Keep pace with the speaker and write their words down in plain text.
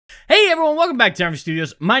Hey everyone, welcome back to Army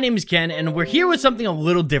Studios. My name is Ken, and we're here with something a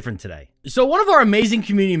little different today. So one of our amazing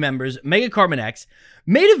community members, Mega Carbon X,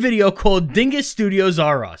 made a video called Dingus Studios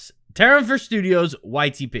Are Us, Terran for Studios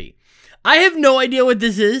YTP. I have no idea what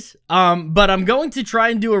this is, but I'm going to try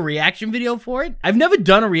and do a reaction video for it. I've never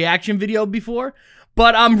done a reaction video before,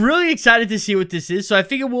 but I'm really excited to see what this is, so I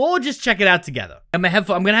figured we'll all just check it out together. And I'm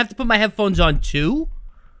gonna have to put my headphones on too,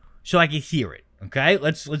 so I can hear it. Okay,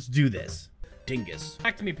 let's do this. Dingus.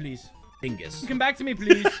 Back to me, please. Dingus. Come back to me,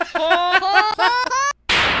 please.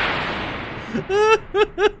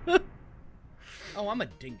 Oh, I'm a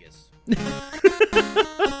dingus.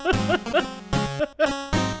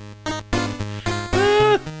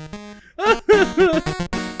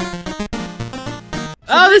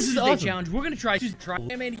 Oh, this is awesome. Challenge. We're gonna try.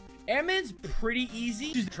 Airman's pretty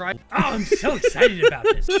easy. Just try. Oh, I'm so excited about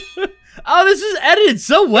this. Oh, this is edited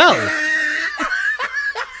so well.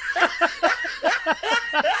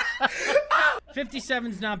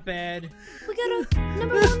 57's not bad. We got a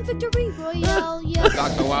 #1 victory royale, yeah.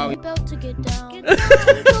 Dr. Wow. About to get down. Get down.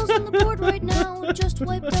 Goals on the board right now. Just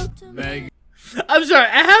wiped out to me. I'm sorry,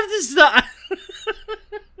 I have to stop.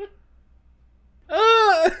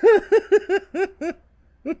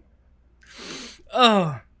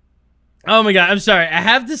 Oh my god, I'm sorry. I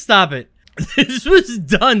have to stop it. This was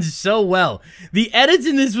done so well. The edits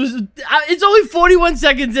in this was... It's only 41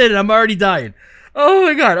 seconds in and I'm already dying. Oh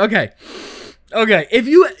my god, okay. Okay, if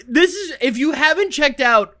you haven't checked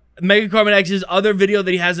out Mega Carbon X's other video that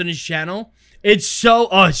he has on his channel, it's so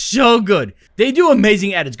good. They do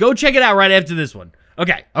amazing edits. Go check it out right after this one.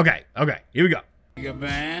 Okay, here we go. Good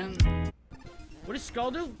man. What does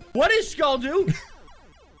Skull do? What does Skull do?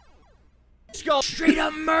 Skull straight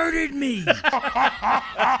up murdered me.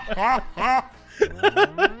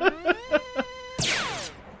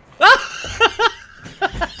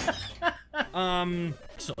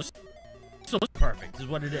 So perfect is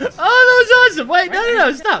what it is. Oh, that was awesome. Wait,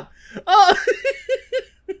 no, stop. Oh.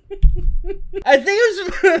 I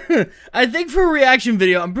think for a reaction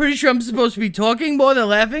video, I'm pretty sure I'm supposed to be talking more than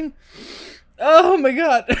laughing. Oh my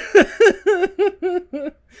god.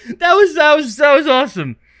 That was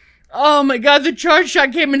awesome. Oh my god, the charge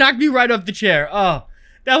shot came and knocked me right off the chair. Oh,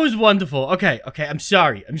 that was wonderful. Okay, I'm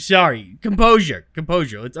sorry. Composure.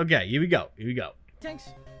 It's okay. Here we go. Tanks.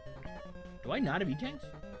 Do I not have E-tanks?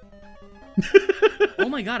 Oh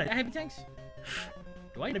my god, I have E-tanks?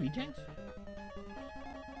 Do I have E-tanks?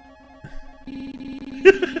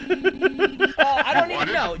 Oh, I don't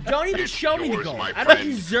even know. Don't even show me the gold. I don't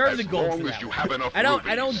deserve the gold for that. I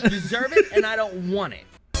don't deserve it, and I don't want it.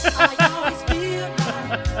 I always feel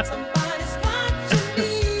like somebody's watching me,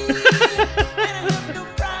 and I have no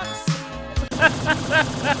privacy.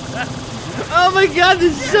 Oh my god,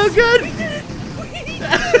 this is so good!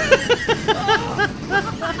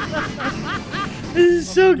 This is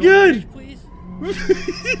so good!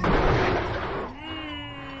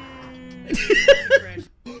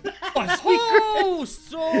 Oh,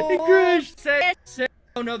 so crashed.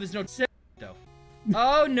 Oh no, there's no though.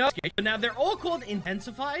 Oh no. Now they're all called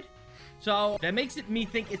intensified, so that makes me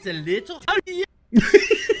think it's a little.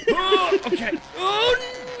 Oh, okay. Oh,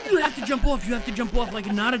 you have to jump off. You have to jump off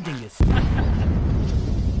like not a dingus.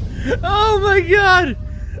 Oh my god.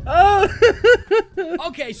 Oh.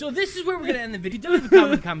 Okay, so this is where we're gonna end the video. Don't leave a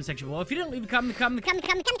comment in the comment section below. If you didn't leave a comment in the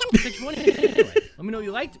comment section below, anyway, let me know what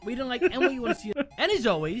you liked, what you didn't like, and what you want to see. And as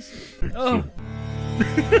always, oh.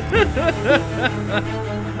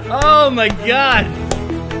 Oh my god.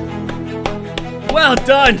 Well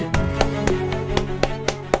done.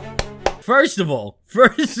 First of all,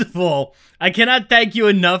 I cannot thank you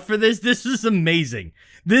enough for this. This was amazing.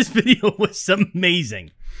 This video was amazing.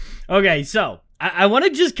 Okay, so I want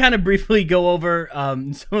to just kind of briefly go over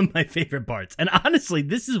some of my favorite parts. And honestly,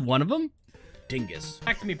 this is one of them. Dingus.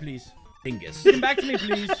 Back to me, please. Dingus. Come back to me,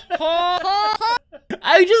 please.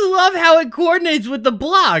 I just love how it coordinates with the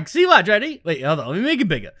block. See, watch, ready? Wait, hold on. Let me make it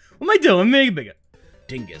bigger. What am I doing? Let me make it bigger.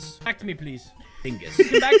 Dingus. Back to me, please. Dingus.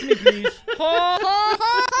 Come back to me, please.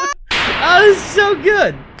 Oh, this is so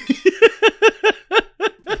good.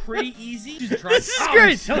 Pretty easy. This is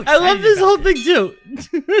great. So I love this whole thing too.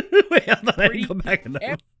 Wait, hold on. I need to go back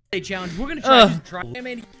another challenge. We're gonna try.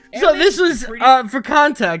 So this was for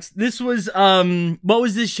context. This was what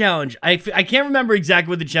was this challenge? I can't remember exactly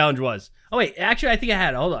what the challenge was. Oh wait, actually I think I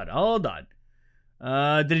had it. Hold on.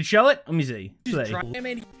 Did it show it? Let me see.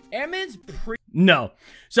 Airman's pretty. No.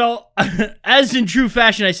 So as in true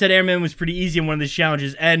fashion, I said Airman was pretty easy in one of these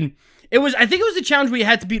challenges, and I think it was a challenge where you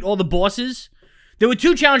had to beat all the bosses There were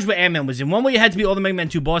 2 challenges where Ant-Man was in. One where you had to beat all the Mega Man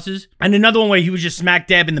 2 bosses, and another one where he was just smack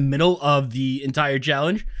dab in the middle of the entire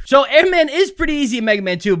challenge. So Ant-Man is pretty easy in Mega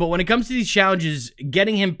Man 2, but when it comes to these challenges,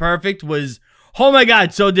 getting him perfect was, oh my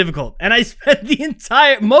god, so difficult. And I spent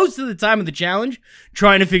most of the time of the challenge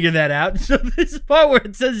trying to figure that out. So this part where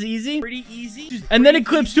it says easy, pretty easy. And then it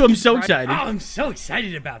clips to I'm so excited. Oh, I'm so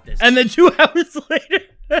excited about this. And then 2 hours later.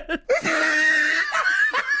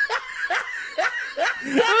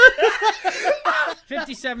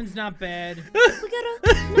 57's not bad.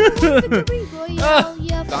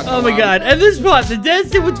 Oh my god. And this part, the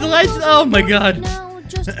dancing with the lights. Oh my god.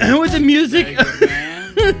 With the music.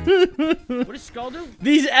 What does Skull do?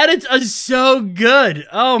 These edits are so good.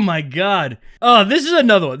 Oh my god. Oh, this is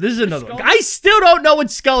another one. This is another one. I still don't know what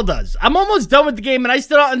Skull does. I'm almost done with the game and I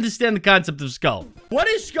still don't understand the concept of Skull. What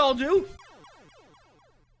does Skull do?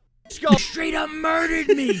 Skull straight up murdered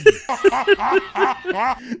me.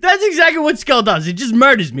 That's exactly what Skull does. It just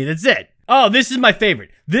murders me. That's it. Oh, this is my favorite.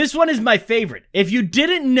 This one is my favorite. If you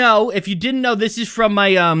didn't know, this is from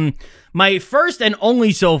my my first and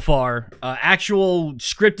only so far actual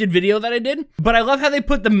scripted video that I did. But I love how they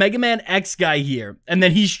put the Mega Man X guy here, and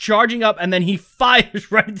then he's charging up, and then he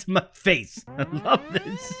fires right into my face. I love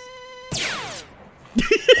this.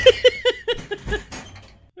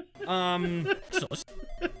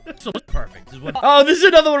 So perfect. Oh, this is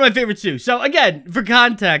another one of my favorites too. So again, for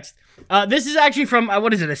context, this is actually from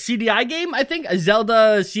what is it? A CDI game? I think a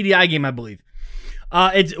Zelda CDI game, I believe.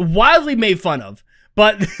 It's wildly made fun of,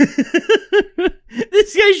 but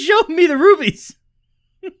this guy showed me the rubies.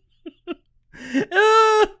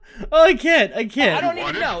 Oh, I can't. I don't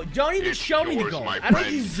even know. Don't even show me the gold. I don't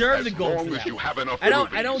deserve the gold for that.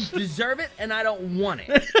 I don't deserve it, and I don't want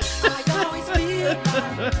it.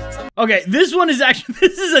 Okay, this one is actually,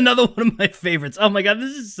 this is another one of my favorites. Oh my god,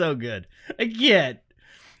 this is so good. I can't.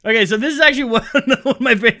 Okay, so this is actually another one of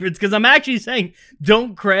my favorites, because I'm actually saying,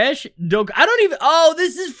 don't crash, oh,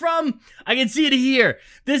 this is from, I can see it here.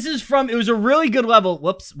 This is from, it was a really good level.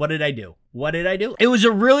 Whoops, what did I do? It was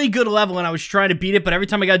a really good level, and I was trying to beat it, but every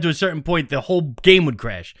time I got to a certain point, the whole game would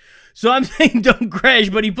crash. So I'm saying don't crash,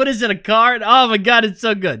 but he put us in a car, and oh my god, it's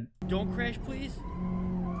so good. Don't crash, please.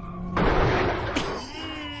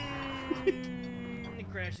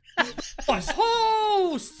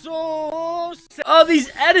 Oh, these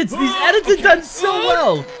edits are done so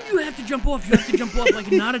well. You have to jump off.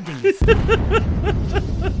 Like not a dingus.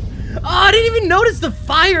 Oh, I didn't even notice the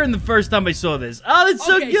fire in the first time I saw this. Oh, that's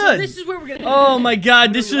so good. So this is where we're gonna. Oh my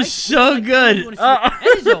god, this was so good.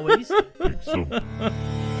 As always.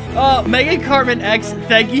 Oh, Mega Cartman X,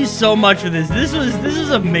 thank you so much for this. This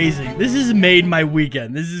is amazing. This has made my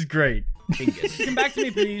weekend. This is great. Come back to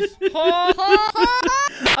me, please.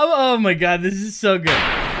 Oh my god, this is so good.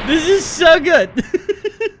 This is so good.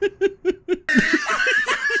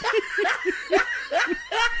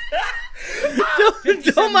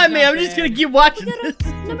 Don't mind me, I'm just gonna keep watching this.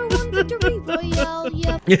 Number 1 victory royale,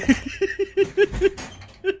 yep.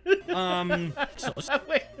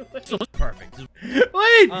 So perfect.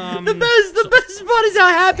 Wait, the best part is how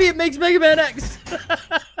happy it makes Mega Man X.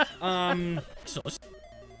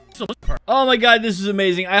 Oh my god, this is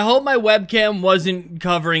amazing. I hope my webcam wasn't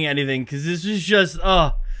covering anything, because this was just,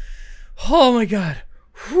 oh my god.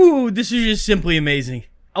 Whew, this is just simply amazing.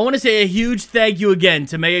 I want to say a huge thank you again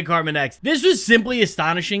to Mega Cartman X. This was simply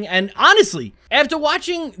astonishing, and honestly, after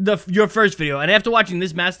watching your first video, and after watching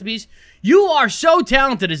this masterpiece, you are so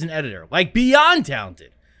talented as an editor, like beyond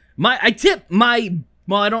talented. I tip my,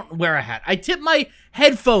 well, I don't wear a hat. I tip my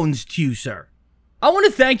headphones to you, sir. I want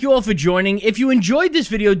to thank you all for joining. If you enjoyed this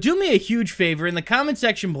video, do me a huge favor in the comment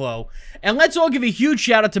section below, and let's all give a huge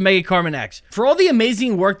shout out to Mega Cartman X for all the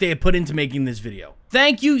amazing work they have put into making this video.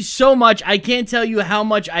 Thank you so much. I can't tell you how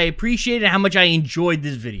much I appreciate it and how much I enjoyed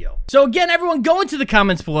this video. So again, everyone, go into the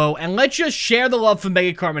comments below and let's just share the love for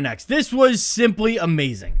Mega Cartman X. This was simply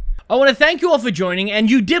amazing. I want to thank you all for joining, and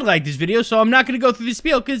you did like this video, so I'm not going to go through the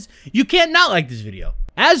spiel because you can't not like this video.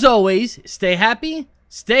 As always, stay happy,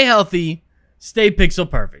 stay healthy, stay pixel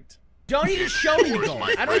perfect. Don't even show me the gold.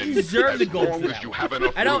 I don't deserve the gold for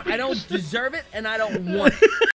that. I don't deserve it, and I don't want it.